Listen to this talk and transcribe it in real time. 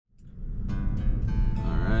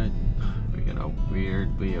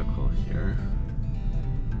weird vehicle here.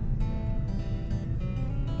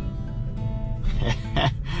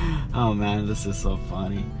 Oh man, this is so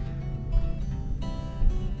funny.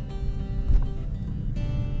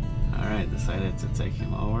 Alright, decided to take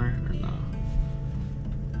him over or no?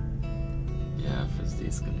 Yeah, FSD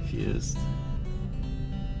is confused.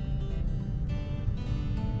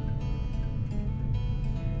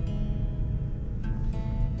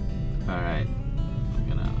 Alright, I'm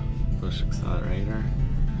gonna push accelerator.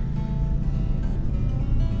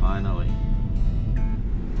 Finally.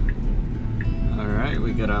 Alright,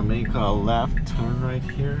 we gotta make a left turn right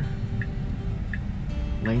here.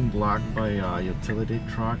 Lane blocked by a utility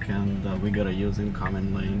truck, and we gotta use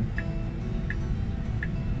incoming lane.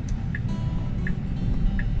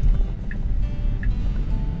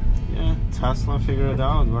 Yeah, Tesla figured it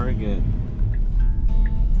out, very good.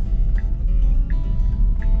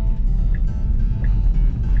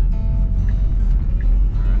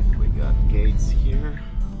 Alright, we got gates here.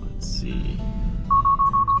 Let's see.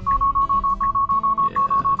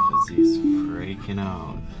 He's freaking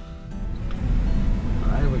out.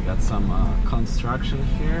 Alright, we got some construction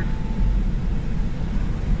here.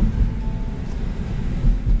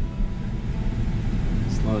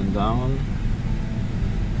 Slow it down.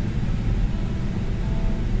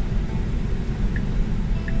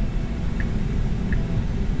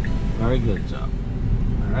 Very good job.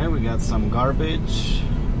 Alright, we got some garbage.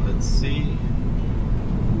 Let's see.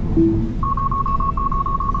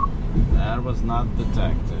 That was not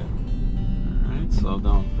detected. Alright, slow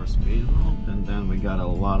down for speed bump, and then we got a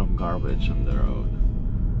lot of garbage on the road.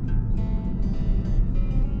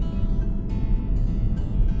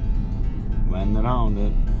 Went around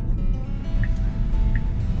it.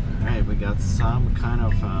 Alright, we got some kind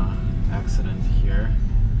of accident here.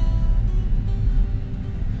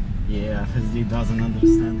 Yeah, FSD doesn't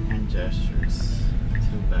understand hand gestures.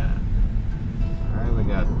 Too bad. Alright, we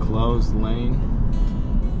got closed lane.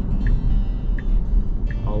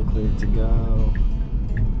 All clear to go.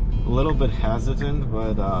 A little bit hesitant,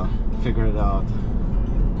 but figured it out.